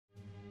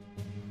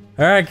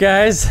Alright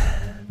guys,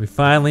 we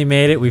finally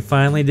made it, we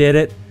finally did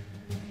it.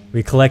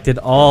 We collected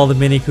all the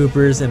Mini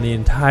Coopers in the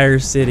entire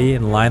city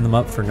and lined them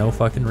up for no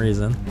fucking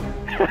reason.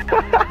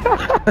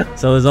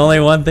 So there's only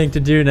one thing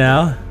to do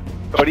now.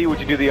 Cody, would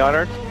you do the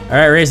honor?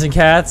 Alright, Racing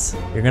Cats,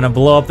 you're gonna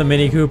blow up the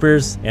Mini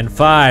Coopers in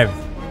 5,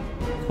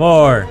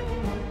 4,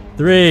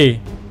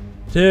 3,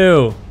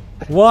 2,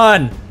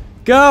 1,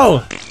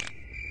 go!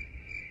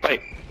 Wait.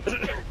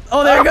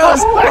 Oh, there it goes!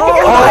 Oh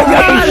my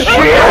god!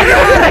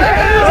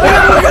 We're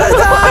gonna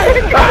die!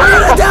 We're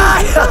gonna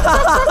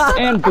die!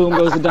 And boom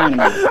goes the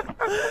dynamite.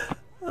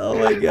 Oh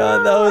my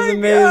god, that was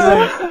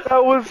amazing.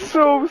 That was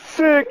so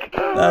sick.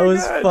 That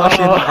was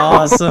fucking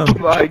awesome. Oh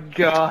my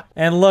god.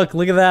 And look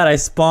at that. I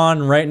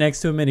spawned right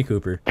next to a Mini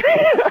Cooper.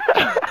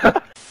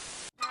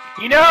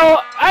 You know,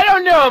 I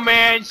don't know,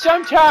 man.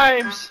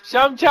 Sometimes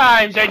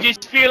I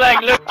just feel like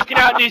looking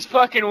out this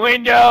fucking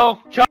window,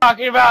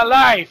 talking about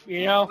life,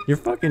 you know? You're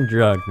fucking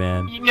drugged,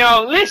 man. You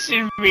know,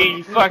 listen to me,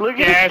 you fucking Look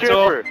at the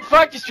asshole. stripper.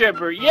 Fuck the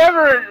stripper. You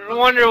ever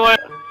wonder what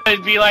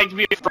it'd be like to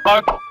be a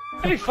frog?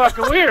 That'd be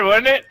fucking weird,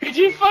 wouldn't it? Could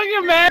you fucking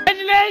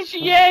imagine that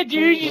shit? Yeah,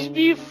 dude, just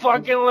be a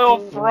fucking little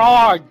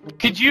frog.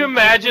 Could you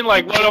imagine,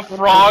 like, what a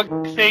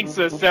frog thinks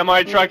a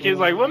semi-truck is?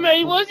 Like, what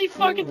does he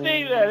fucking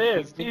think that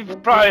is? He's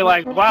probably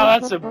like, wow,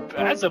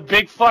 that's a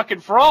big fucking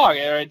frog,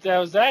 right?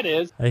 That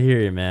is. I hear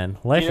you, man.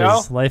 Life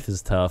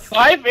is tough.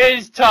 Life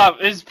is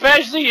tough,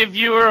 especially if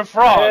you were a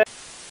frog.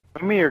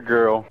 Come here,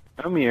 girl.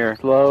 Come here.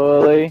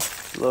 Slowly.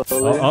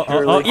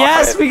 Oh,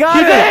 yes, we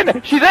got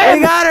her! She's in!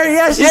 We got her!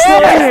 Yes, she's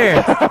still in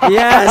here!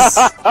 Yes!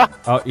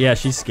 Oh, yeah,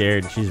 she's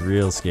scared. She's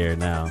real scared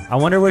now. I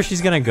wonder where she's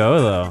gonna go,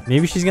 though.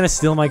 Maybe she's gonna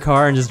steal my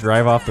car and just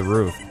drive off the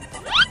roof.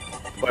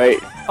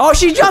 Wait. Oh,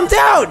 she jumped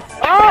out!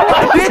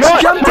 Oh,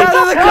 Bitch jumped out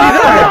of the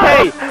car!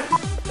 Hey!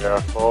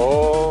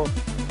 Careful.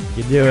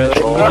 You do it.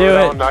 Slow You do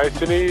down, it.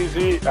 nice and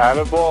easy.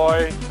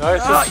 Attaboy.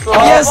 Nice and slow.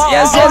 Yes,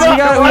 we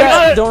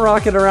got it. Don't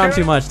rock it around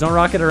too much. Don't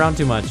rock it around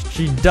too much.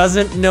 She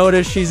doesn't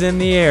notice she's in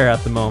the air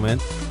at the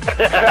moment.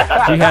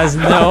 She has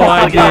no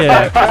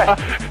idea.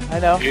 I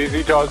know.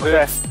 Easy does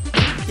it.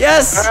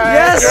 Yes!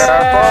 Yes!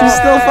 She's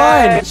still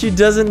fine. She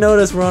doesn't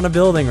notice we're on a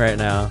building right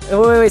now.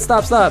 Oh, wait,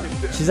 stop.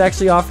 She's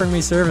actually offering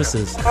me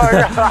services. She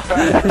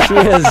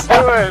is.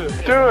 Do it.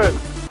 Do it.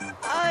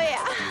 Oh yeah.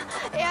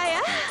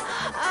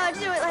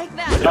 Do it like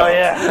that. Oh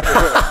yeah.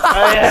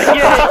 Oh yeah.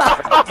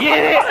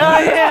 Get it. Oh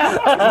yeah.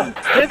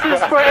 This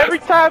is for every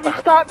time you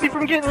stop me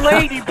from getting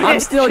laid, you bitch. I'm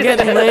still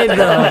getting laid,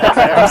 though.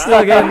 I'm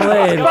still getting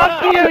laid.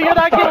 Fuck you. You're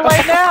not getting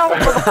laid now,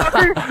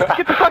 motherfucker.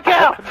 Get the fuck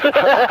out.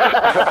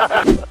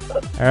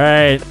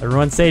 Alright,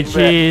 everyone say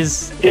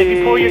cheese.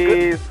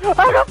 Cheese. I'm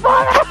gonna fall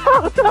out.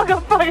 I'm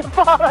gonna fucking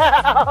fall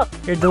out.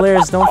 Here,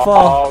 Delirious, don't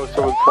fall. Oh,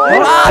 someone's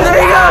falling. Ah, there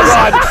he goes!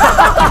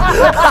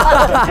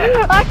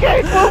 I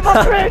can't move my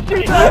friend.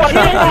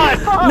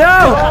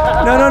 No!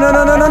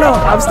 No.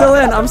 I'm still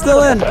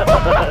in.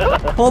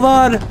 Hold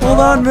on,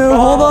 Moo,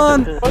 hold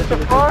on. What the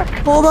fuck?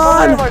 Hold Where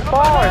on. am I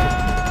falling?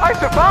 I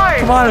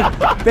survived. Come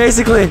on.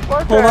 Basically,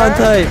 What the hold on heck?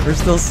 tight. We're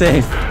still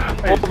safe.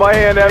 Hold my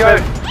hand,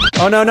 Evan.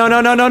 Oh, no.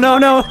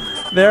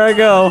 There I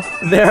go.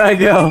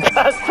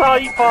 I saw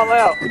you fall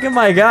out. Look at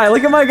my guy,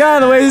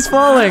 the way he's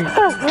falling.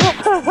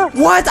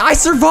 What? I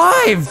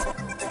survived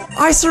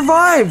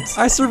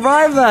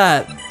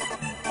that.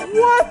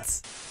 What?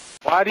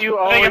 Why do you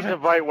always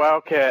invite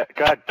Wildcat?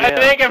 God I damn.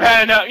 think I've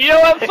had enough. You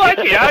know what? Fuck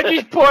it. I'll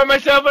just pour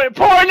myself in.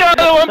 Pour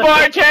another one,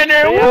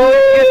 bartender. You Woo!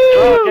 get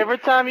drunk every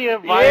time you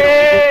invite him. He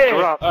gets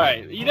drunk.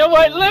 Alright, you know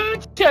what? Let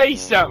me tell you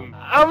something.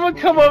 I'm gonna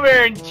come over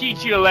here and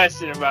teach you a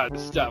lesson about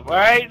this stuff,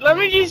 alright? Let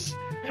me just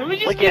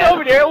Look get at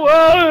over there.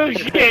 Whoa,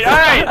 shit.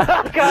 Alright.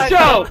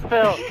 So,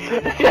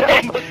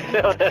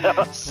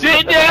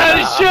 sit down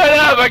and shut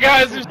up. I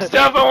got some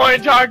stuff I want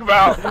to talk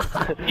about.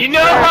 You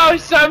know how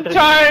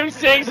sometimes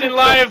things in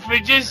life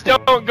just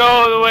don't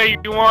go the way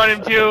you want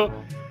them to?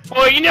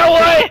 Well, you know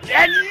what?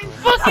 That's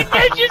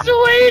just the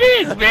way it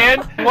is, man.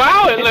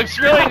 Wow, it looks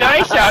really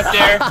nice out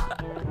there.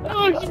 It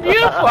looks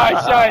beautiful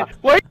outside.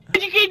 Where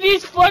did you get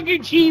this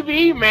fucking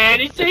TV, man?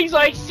 This thing's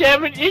like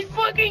it's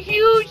fucking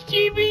huge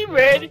TV,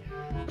 man.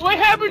 What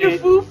happened to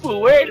Fufu?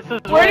 Where did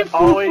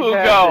Fufu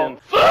go?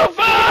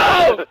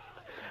 Fufu!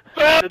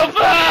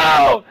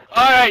 Fufu!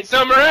 Alright,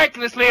 so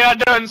miraculously I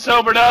done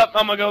sobered up.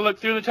 I'm gonna go look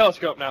through the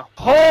telescope now.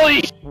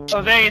 Holy sh**,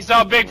 I think it's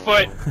all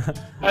Bigfoot.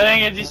 I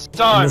think it just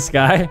saw In him. the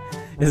sky?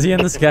 Is he in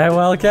the sky,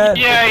 Wildcat?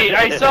 Yeah,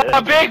 I saw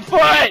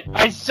Bigfoot!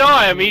 I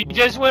saw him. He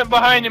just went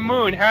behind the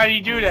moon. How did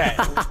he do that?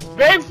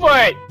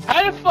 Bigfoot!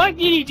 How the fuck did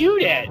he do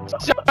that?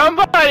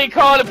 Somebody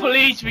call the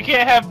police. We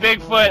can't have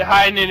Bigfoot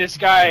hiding in the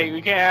sky.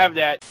 We can't have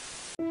that.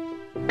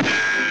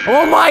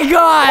 Oh my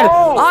god!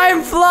 Oh,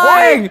 I'm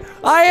flying!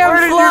 I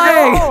am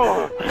flying!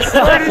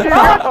 Where did you go?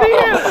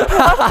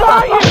 I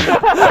saw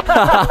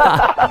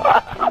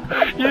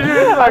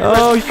you!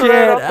 Oh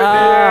shit!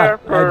 I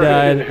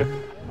died.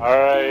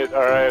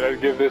 Alright, I'll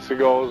give this a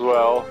go as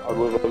well. I'll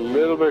move a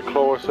little bit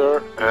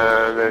closer,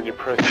 and then you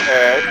press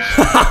X.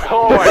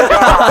 Oh my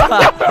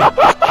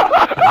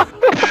god!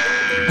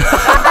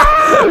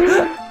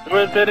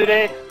 Where's it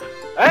today?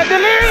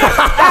 Delirious!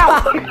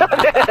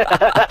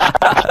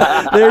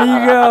 There you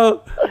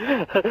go.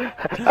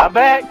 I'm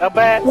back.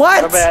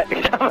 What? I'm back.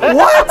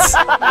 What?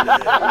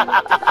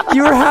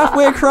 You were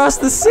halfway across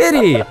the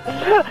city.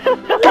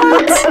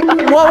 What?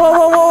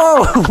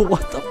 Whoa.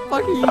 What the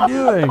fuck are you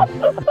doing?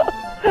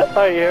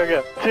 Oh, here we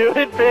go. To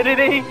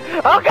infinity.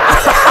 Oh, God!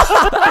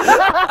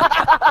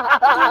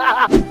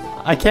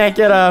 I can't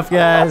get off,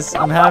 guys.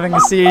 I'm having a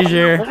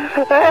seizure.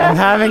 I'm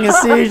having a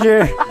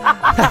seizure.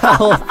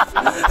 Help.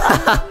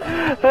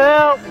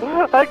 Help!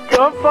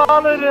 I'm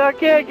falling and I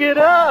can't get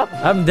up.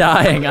 I'm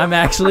dying. I'm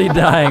actually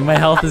dying. My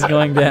health is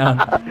going down.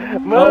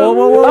 Move.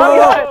 Whoa.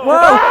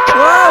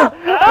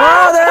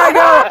 There I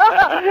go.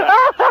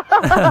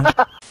 What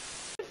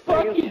the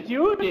fuck you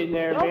doing in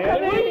there,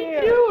 man? What are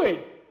you doing?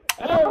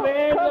 Oh,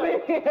 man.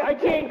 I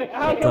can't.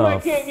 How come I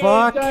can't get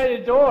inside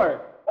the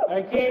door?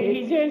 I can't.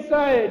 He's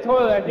inside the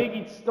toilet. I think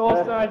he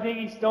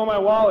stole my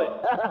wallet.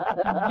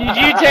 Did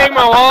you take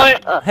my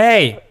wallet?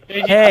 Hey,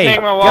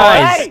 take my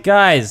wallet?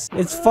 guys,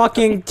 it's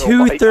fucking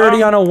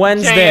 2:30 on a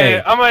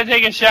Wednesday. I'm gonna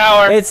take a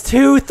shower. It's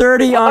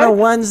 2:30 on a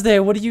Wednesday.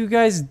 What are you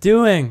guys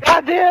doing?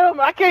 Goddamn!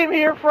 I came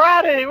here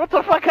Friday. What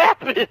the fuck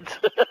happened?